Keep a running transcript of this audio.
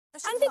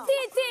안티 티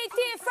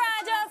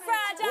fragile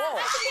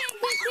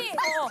안티 티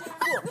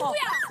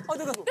누구야?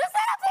 몇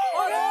사람이?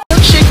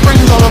 She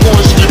brings all the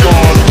boys to the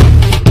yard.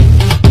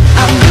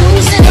 I'm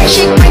losing.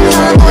 She brings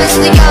all the boys to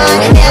the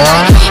yard. They're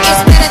like,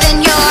 it's better than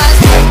yours.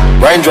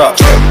 Raindrop,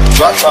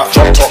 drop top,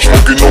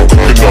 smoking on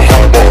cooking the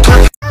hot pot.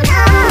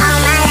 All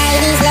my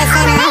ladies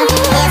listen up.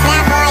 If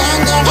that boy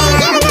ain't giving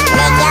up,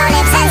 lick your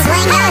lips and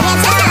swing your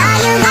hips. All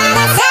you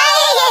gotta say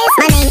is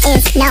my name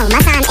is no, my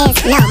sign is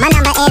no, my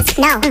number is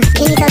no.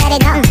 You need to let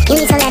it go, you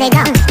need to let it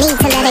go, need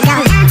to let it go.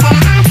 No,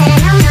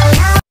 no,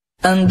 no.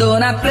 Ando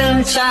na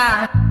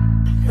prancha,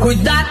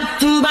 cuidado,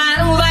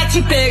 tubarão vai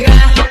te pegar.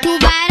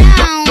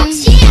 Tubarão,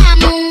 te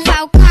amo,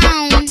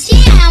 Falcão, te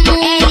amo,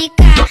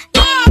 Erika.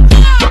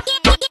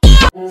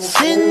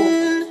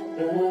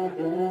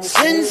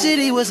 Sin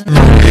City was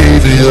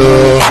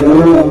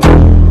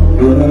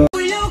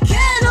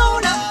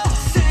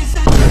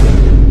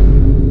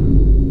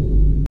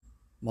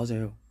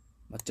맞아요.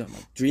 맞죠?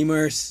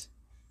 Dreamers.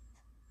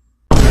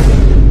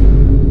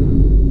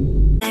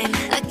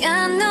 I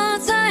got no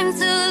time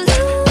to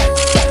lose.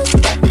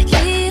 내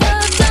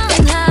길었던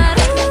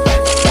하루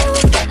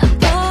안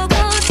보고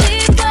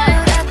싶어.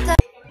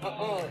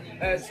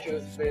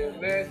 Excuse me,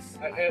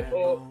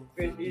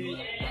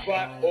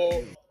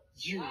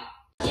 I-L-O-V-E-Y-O-U.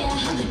 Yeah,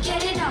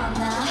 get it on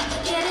now,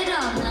 get it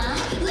on now.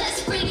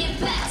 Let's bring it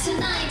back to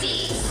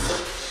 90s.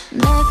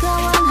 내가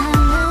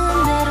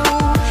원하는 대로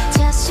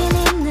자신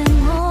있는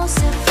모습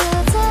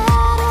그대로.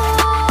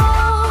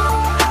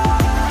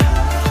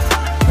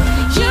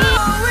 You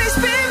always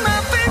be my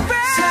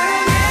favorite.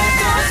 사랑해,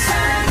 또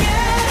사랑해,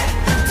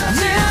 더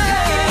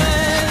내게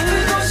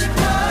보고 싶어.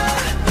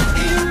 이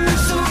물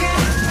속에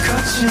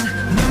거친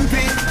눈빛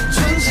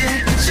존재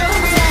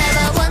정말.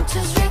 1, 2,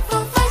 3, 4,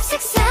 5,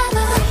 6, 7.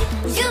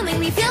 You make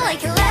me feel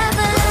like 11.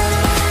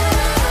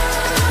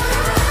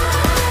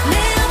 내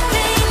옆에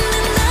있는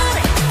너를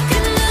그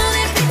눈에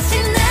빛이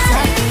나.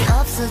 답이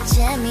없어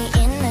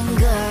재미있는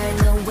걸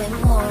너 왜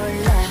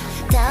몰라.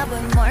 답을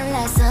몰라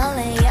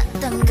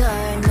설레였던 걸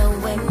너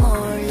왜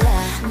몰라.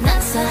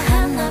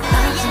 낙서하나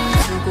빠진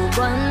두고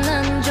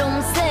봐난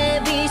좀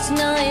세비지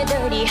너의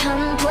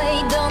dirty한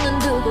play 너는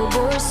두고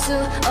볼 수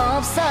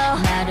없어.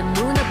 나를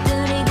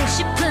무너뜨리고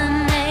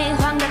싶은 내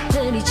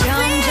환각들이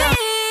점점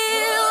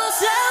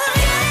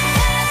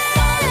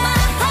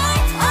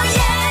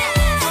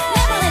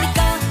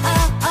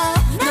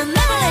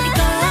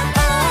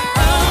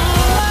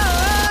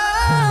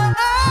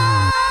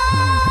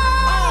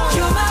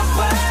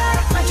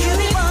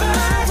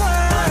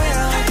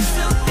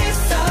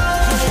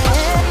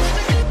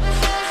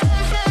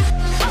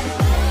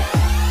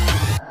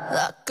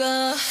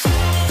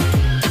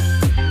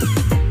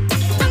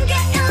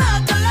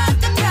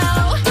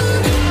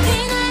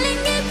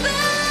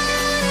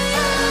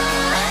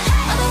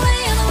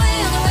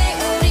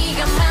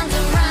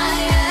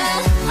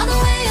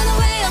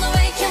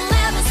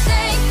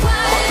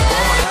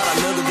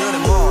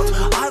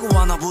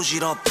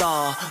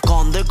부질없다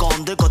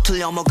건들건들 거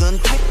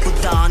틀려먹은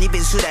타입보다 니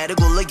빈수레를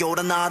굴러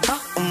요란하다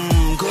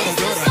그래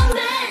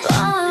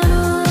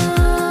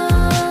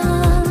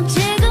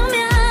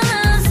지금이야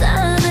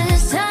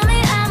savage tell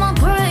me I'm a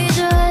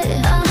crazy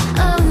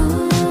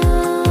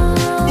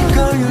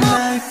Girl you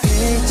like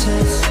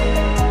peaches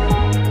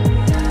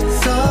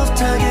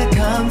soft하게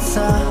감싸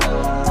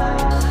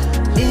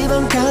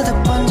이번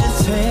가득 번진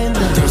swing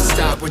Don't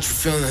stop what you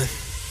feeling.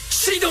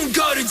 She don't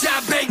go to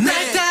job, baby.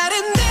 날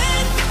따른 듯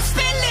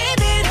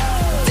spilling it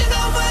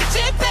뜨거워질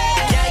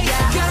babe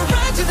Gotta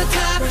run to the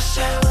top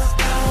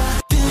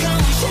뜨거운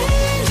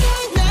심장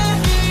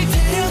나를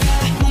데려가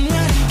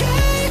목마른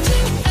갈증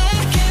I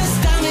can't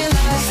stop me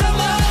like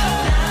summer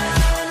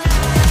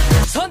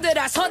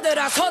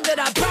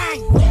손들아,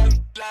 bang.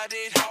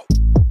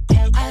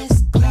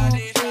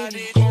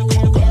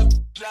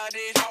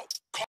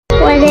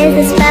 What is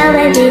the spell,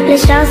 baby?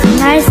 Please show some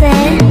mercy.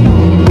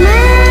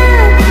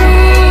 Nothing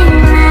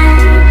like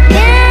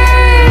your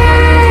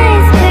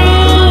ice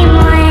cream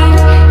when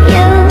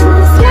you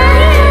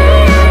smile.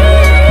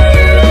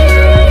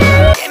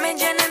 Que me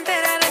llenen de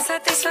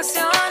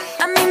satisfacción.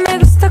 A mí me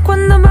gusta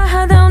cuando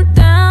baja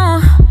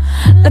downtown.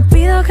 Le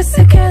pido que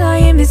se quede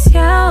ahí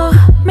enviciado.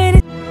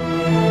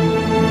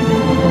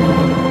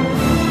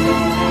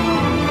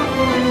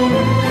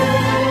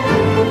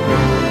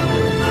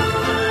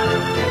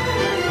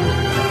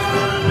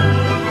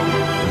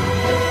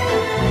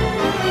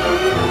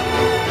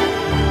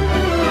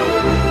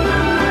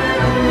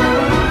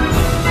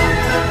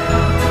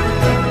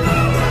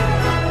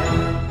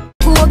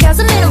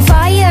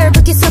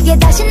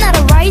 다시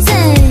날아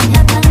rising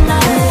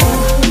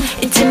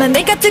있지만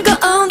내가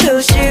뜨거운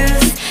those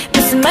shoes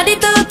무슨 말이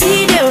더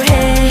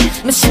필요해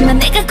무심한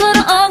내가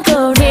걸어온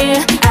거리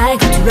I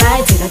got you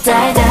right till I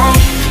die die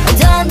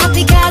어떤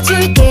높이가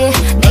줄게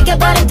내가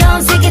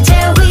바랬던 세계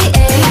제일 위에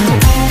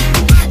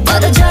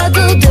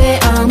떨어져도 돼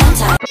I'm on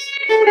top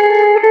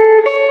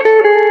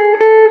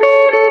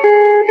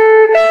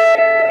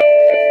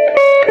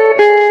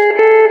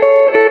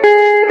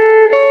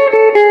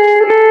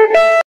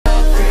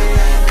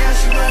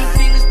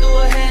fingers through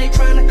her hair,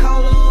 trying to call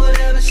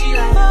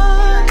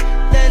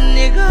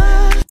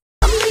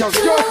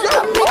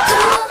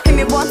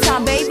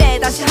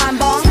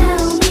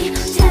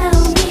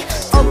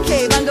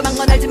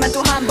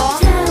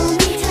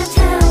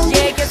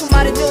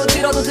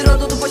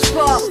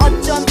싶어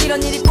어쩜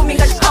이런 일이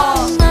꿈인가 싶어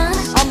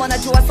어머나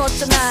좋아서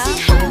어쩌나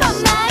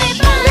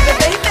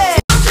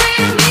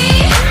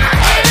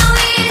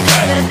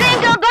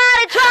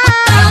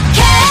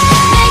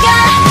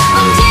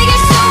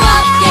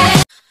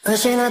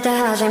失って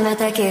初め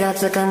て気が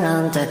つく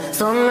なんて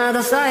そんな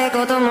ダサい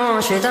こと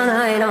も知ら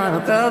ないの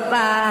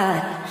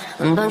Goodbye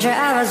Don't you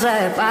ever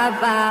say bye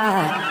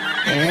bye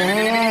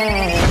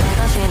Yeah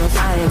私の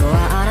最後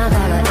はあなた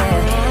が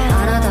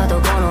あなた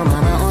とこの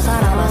ままおさ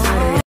らばす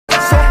る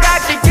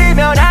손깍지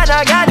끼면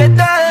하나가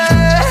됐다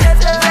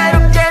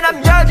새롭게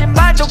남겨진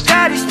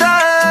만족까지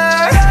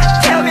star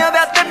Tell me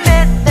about the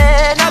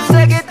minute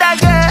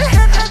앞서겠다가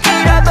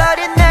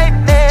잃어버린 내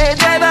입에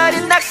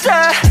돼버린 낙서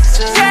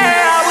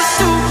Yeah I was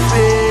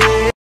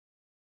stupid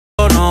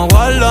No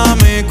guarda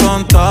mi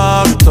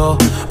contacto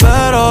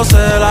pero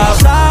se la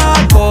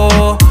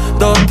saco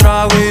dos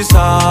tragos y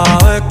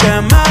sabes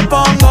que me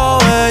pongo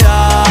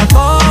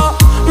bellaco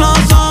no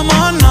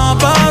somos nada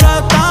pero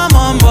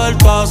estamos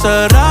envueltos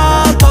hace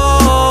rato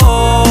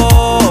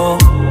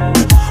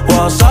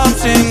WhatsApp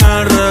sin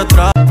el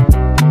retrato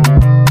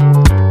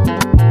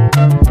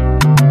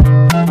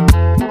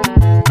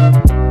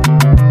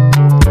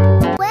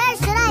Where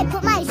should I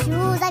put my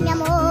shoes? Ay, mi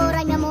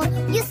amor.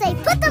 You say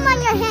put them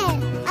on your head.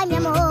 Ay, mi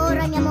amor.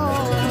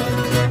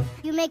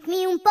 You make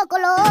me un poco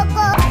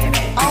loco.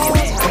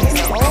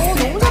 잘했어.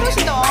 너무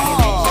잘하신다.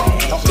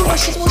 떡두번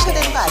시집 오셔야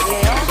되는 거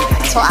아니에요?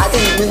 저 아들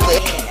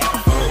있는데.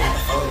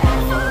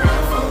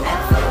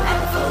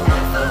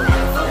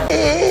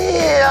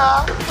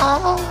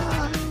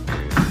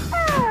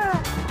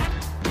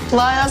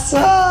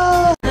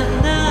 좋아였어.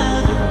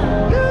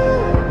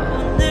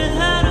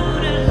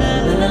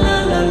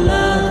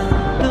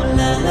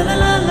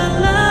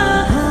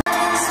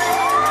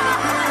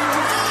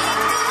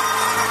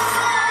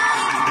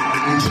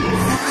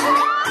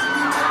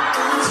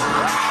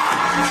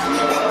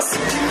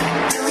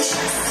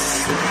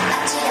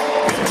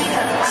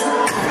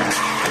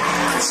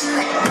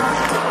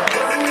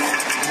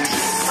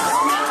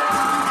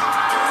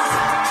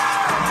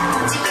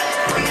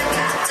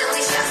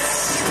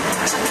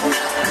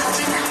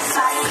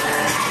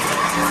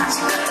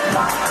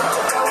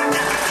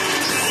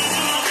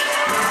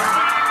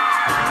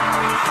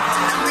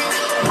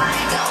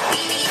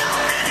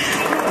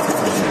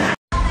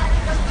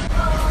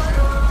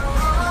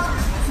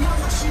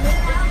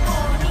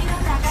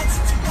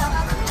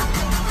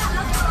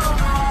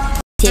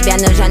 Тебя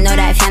нужен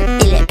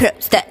уровень или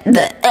просто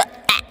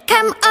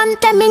Come on,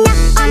 для меня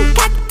он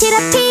как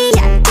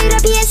терапия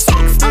терапия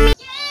секс у меня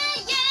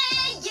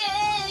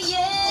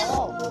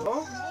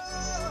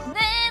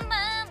내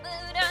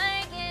맘을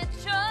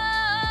알겠죠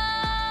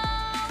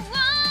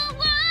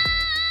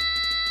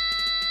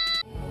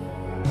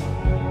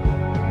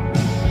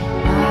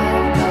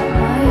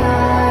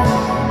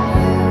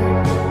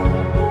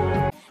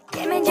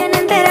Que me llena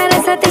entera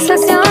de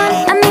satisfacción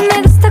A mí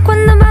me gusta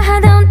cuando baja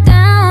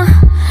downtown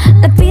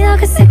Le pido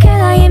que se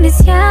quede ahí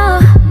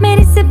enviciado Me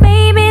dice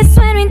baby,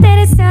 sueno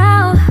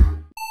interesado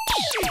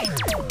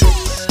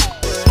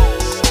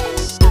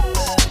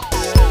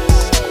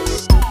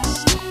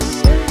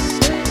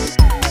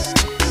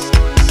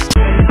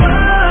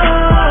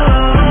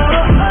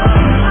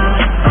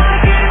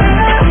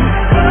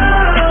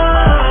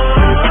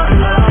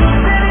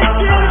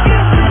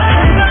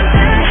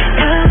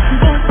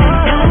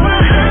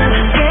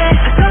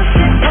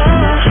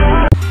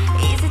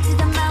Easy to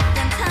the mouth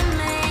and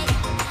tummy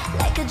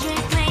Like a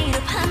drink made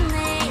of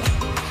honey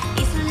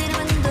이 술리는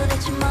window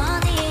that your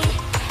money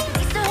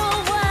Makes the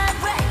whole world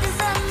practice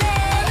on me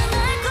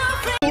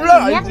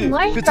몰라 알지?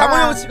 그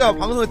장호영 씨가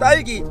방송에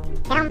딸기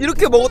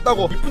이렇게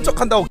먹었다고 이쁜 척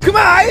한다고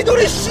그만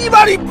아이돌이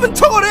씨발 이쁜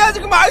척을 해야지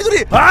그만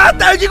아이돌이 아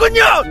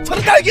딸기군요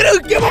저는 딸기를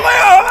으깨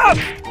먹어요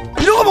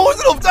이런 거 먹을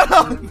순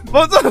없잖아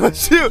맞잖아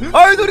씨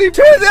아이돌이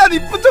최대한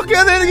이쁜 척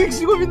해야 되는 게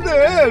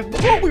직업인데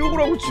뭐하고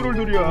욕을 하고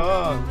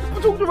지랄들이야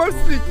이쁜 척 좀 할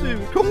수도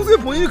있지 평소에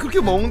본인이 그렇게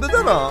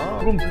먹는다잖아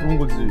그럼 그런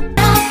거지 Beautiful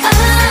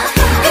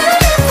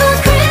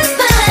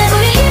Christmas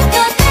우리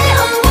곁에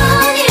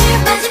어머니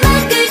마지막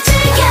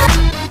글자야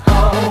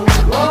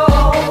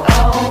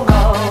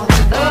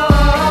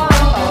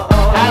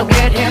I'll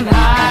get him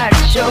hot,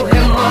 show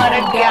him what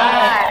I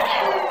got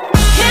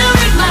Can't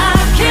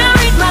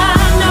read my,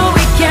 no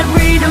we can't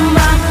read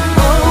my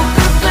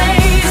poker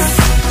face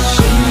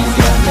She's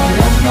got me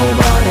like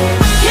nobody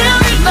Can't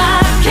read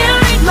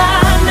my,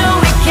 no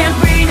we can't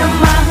read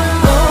my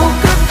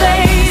poker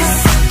face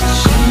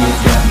She's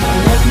got me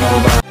like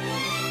nobody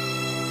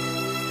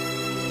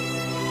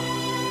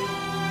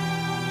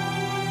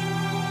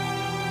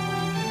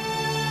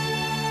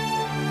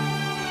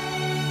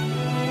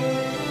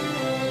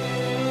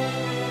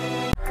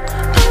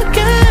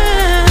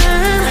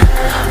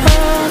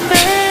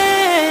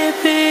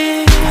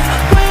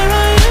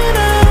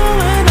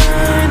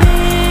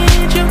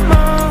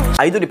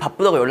아이돌이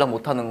바쁘다고 연락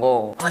못하는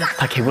거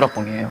다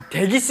개구라뻥이에요.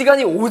 대기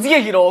시간이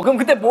오지게 길어. 그럼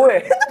그때 뭐해?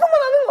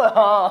 핸드폰만 하는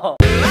거야.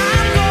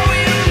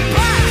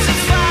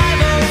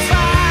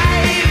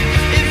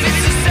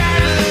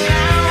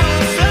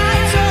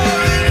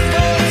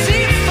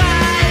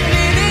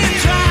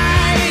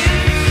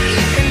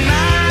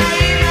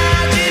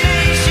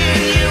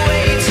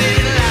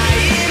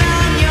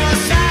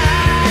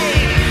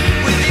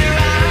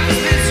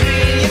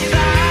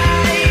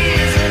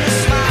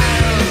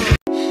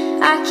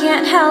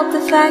 help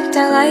the fact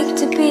I like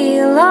to be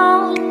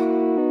alone.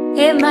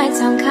 It might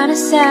sound kinda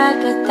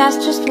sad, but that's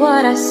just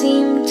what I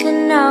seem to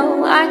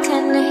know. I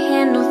tend to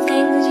handle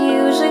things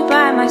usually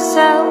by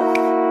myself,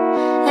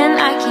 and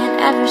I can't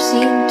ever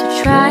seem to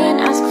try and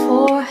ask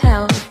for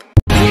help.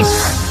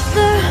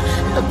 They're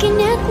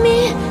looking at me,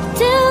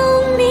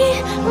 tell me,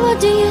 what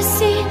do you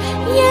see?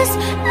 Yes,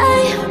 I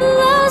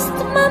lost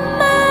my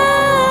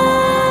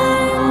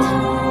mind.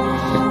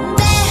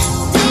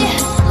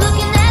 They're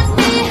looking at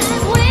me,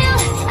 will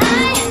I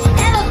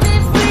ever be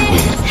free?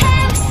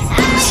 Have I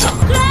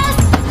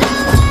crossed the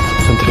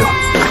line?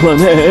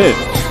 그만해.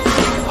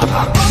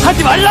 하지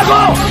말라고.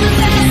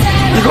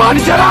 이거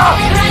아니잖아.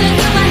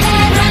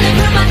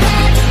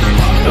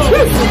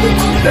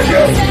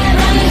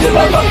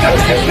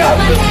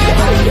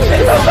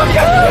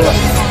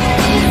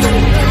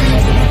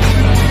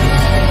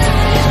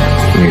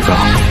 우리가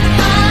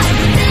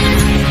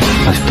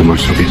아직도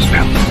물속에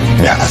있으면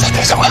미안하다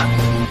대성아.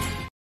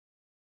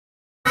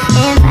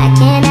 If I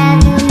can't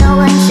have you, no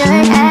one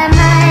should have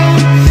mine.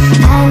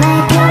 I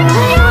like your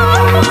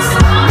words,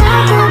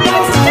 not the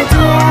best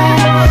idea.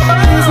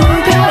 Please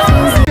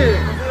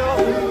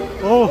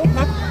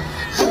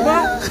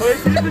저희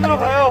필리핀으로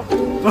가요.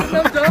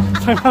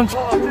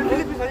 상남자.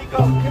 필리핀 가니까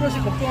캐럿이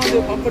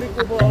걱정하는데 반팔 입고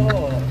봐.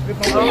 왜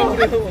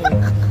반팔 입고 그래요?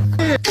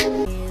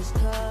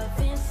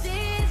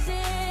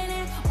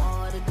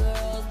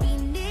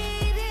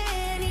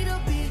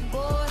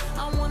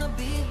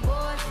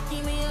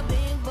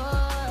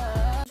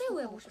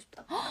 새우에 먹고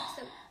싶다.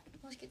 새우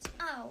맛있겠지?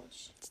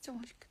 아우치. 진짜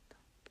맛있겠다.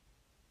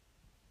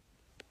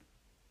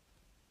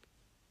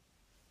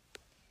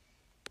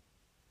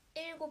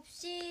 일곱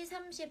시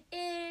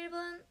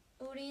 31분.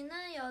 우리는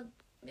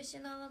몇 시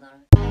나가더라?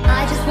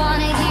 I just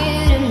wanted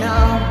you to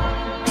know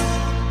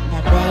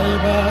that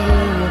baby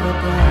you're the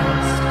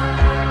best.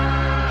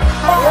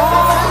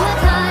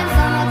 Summertime,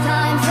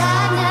 summertime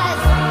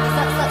sadness.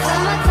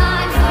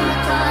 Summertime,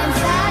 summertime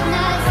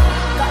sadness.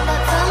 Got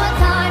that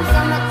summertime,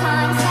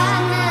 summertime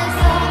sadness.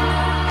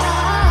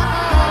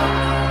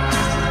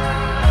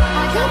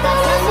 I got that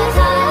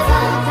summertime,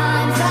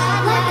 summertime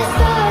sadness. Like the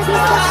stars, we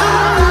touch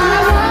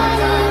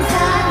summertime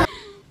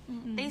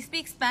sadness. They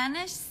speak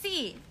Spanish?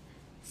 Sí.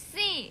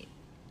 Sí.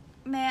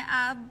 Me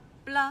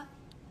habla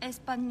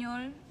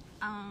español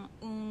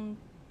un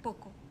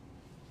poco.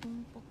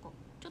 Un poco.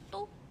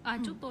 Chuto.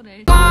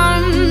 chuto래. Let's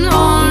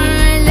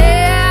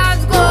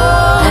go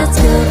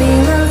be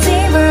real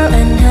deeper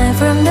and hide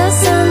from the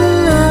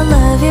sun. I'll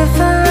love you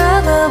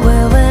forever.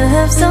 We'll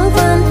have some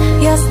fun.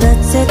 Yes,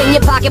 that's it. In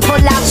your pocket,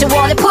 pull out your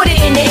wallet, put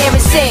it in the air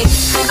and sing.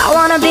 I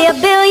wanna be a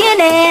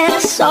billionaire,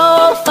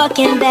 so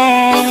fucking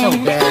bad. So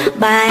bad.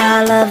 Buy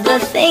all of the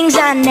things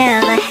I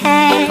never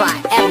had.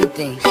 Buy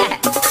everything.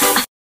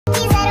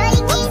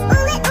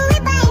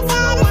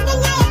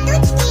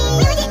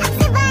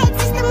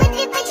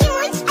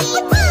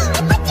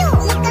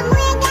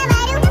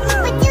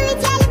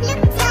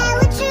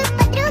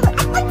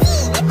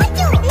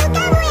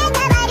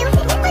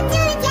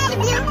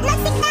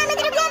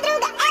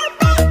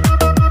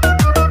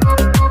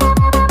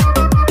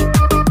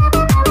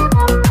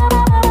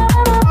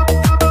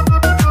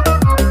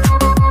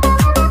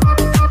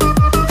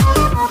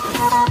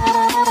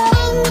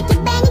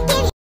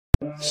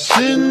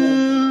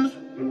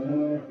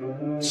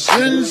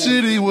 Sin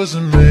City was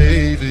a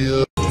maybe.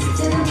 If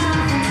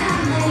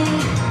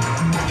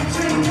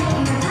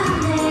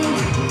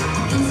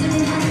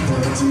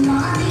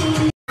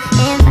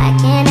I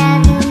can't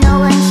have you, no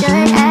one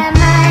should have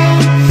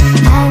mine.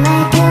 I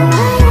like your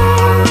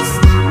words,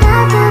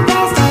 not the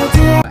best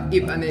idea.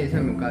 입 안에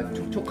있으면 뭔가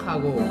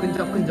촉촉하고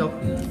끈적끈적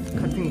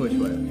같은 거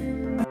좋아요.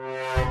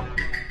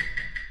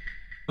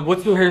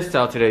 What's your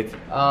hairstyle today?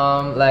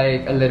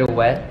 Like a little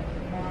wet.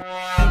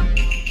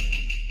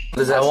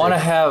 I want to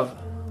have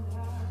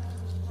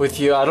with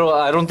you. I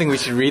don't think we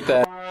should read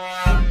that.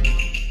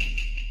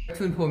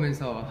 웹툰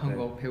보면서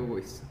한국 배우고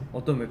있어.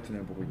 어떤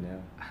웹툰을 보고 있나요?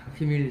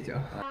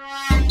 비밀이죠.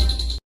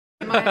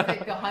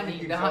 The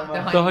honey. The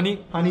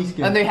honey? Honey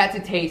skin. And they had to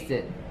taste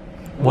it.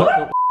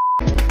 What?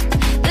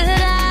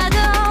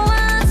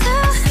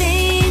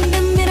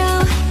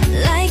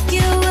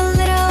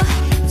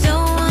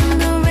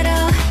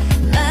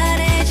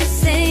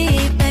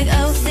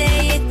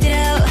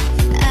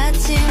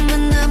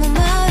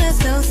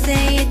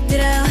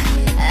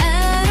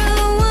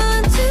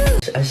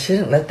 I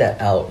shouldn't let that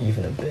out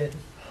even a bit.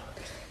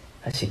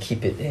 I should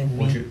keep it in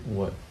me.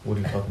 What are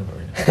you talking about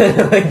right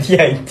now? Like the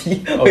idea.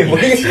 Oh, Wait,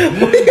 what are you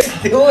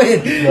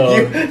doing?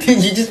 No.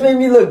 Dude, you just made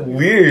me look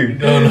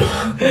weird. No.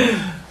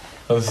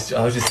 I was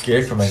just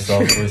scared for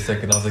myself for a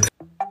second. I was like.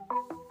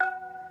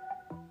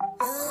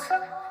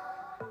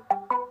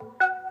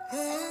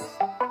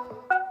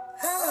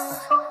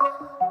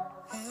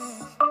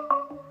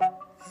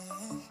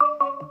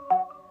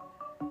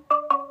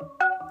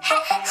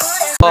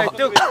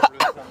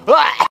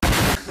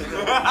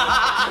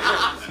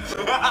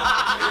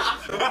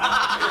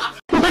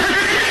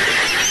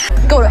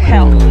 Go to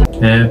hell.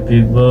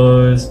 Happy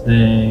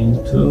birthday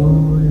to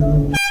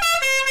you.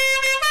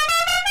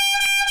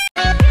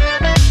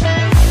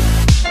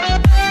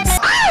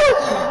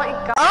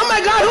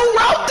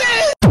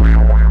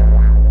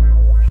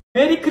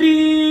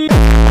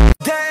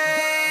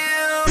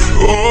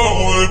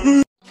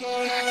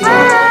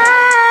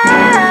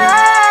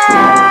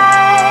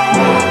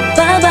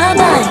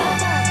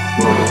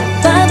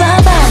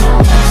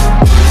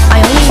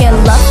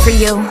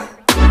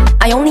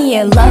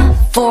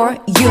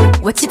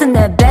 외치던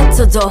내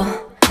뱉어줘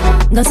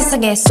넌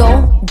세상에 so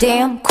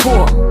damn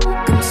cool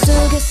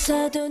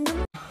꿈속에서도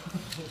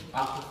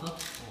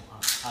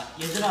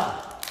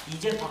얘들아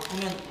이제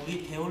바꾸면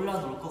우리 대올라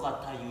놀 것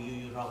같아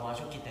유유유라고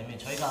하셨기 때문에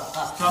저희가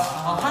아까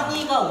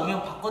한이가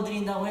오면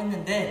바꿔드린다고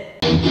했는데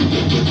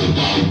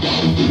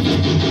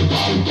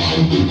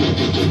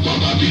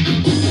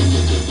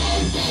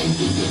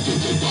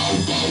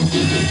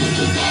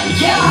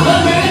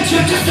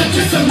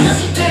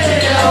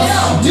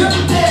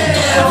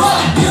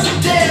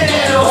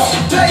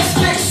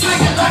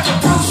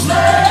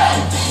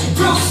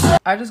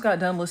I just got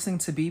done listening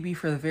to BB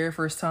for the very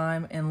first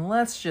time, and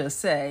let's just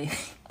say,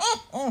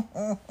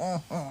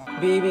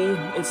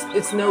 BB,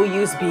 it's no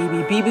use,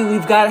 BB. BB,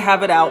 we've got to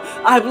have it out.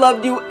 I've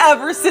loved you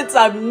ever since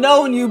I've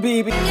known you,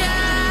 BB.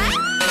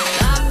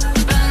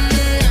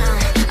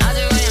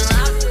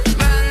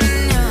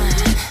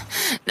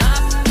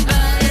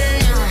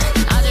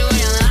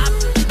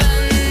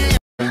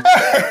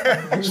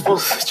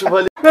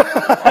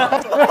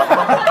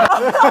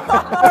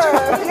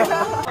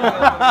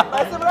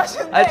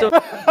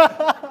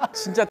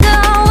 진짜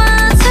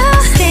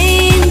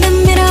Stay in the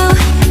middle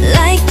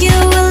like you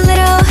a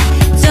little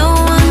don't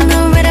want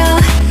no riddle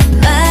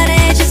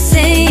말해줘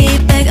say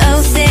it back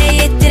oh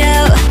say it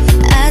through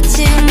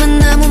아침은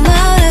너무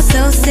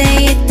멀어서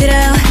say it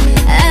through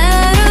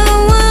I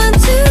don't want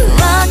to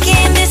walk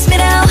in this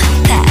middle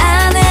다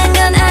아는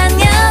건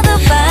아니어도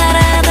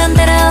바라던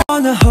대로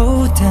wanna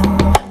hold them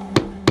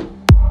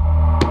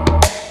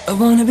I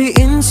wanna be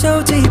in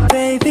so deep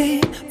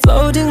baby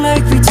floating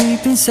like we're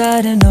deep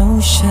inside an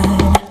ocean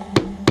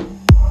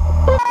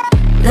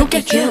Look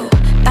at you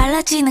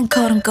빨라지는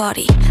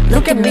걸음걸이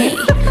Look at me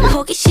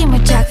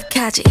호기심을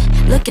자극하지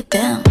Look at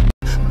them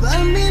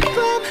Bambi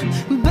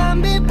bam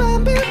Bambi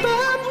Bambi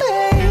Bambi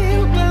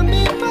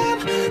Bambi bam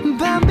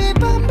Bambi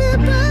Bambi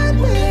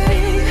Bambi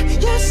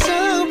You're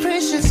so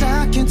precious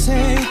I can't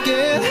take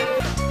it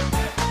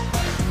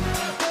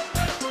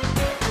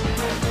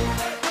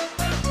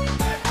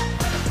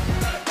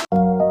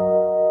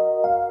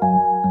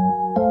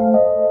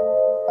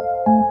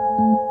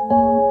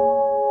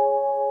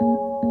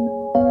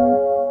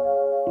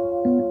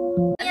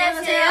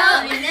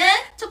안녕하세요. 우리는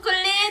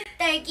초콜릿,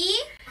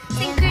 딸기,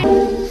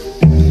 생크림.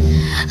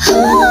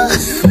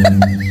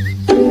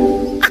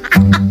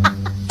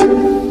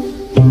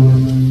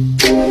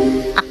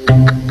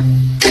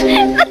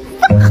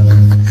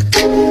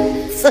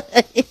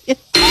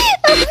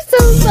 I'm so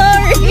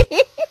sorry.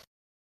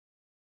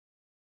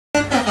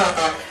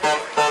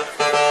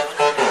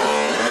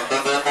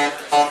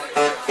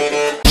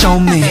 Show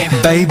me,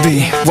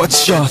 baby,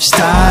 what's your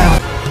style?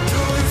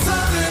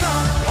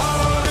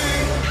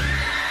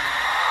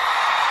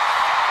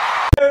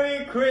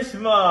 Merry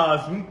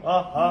Christmas!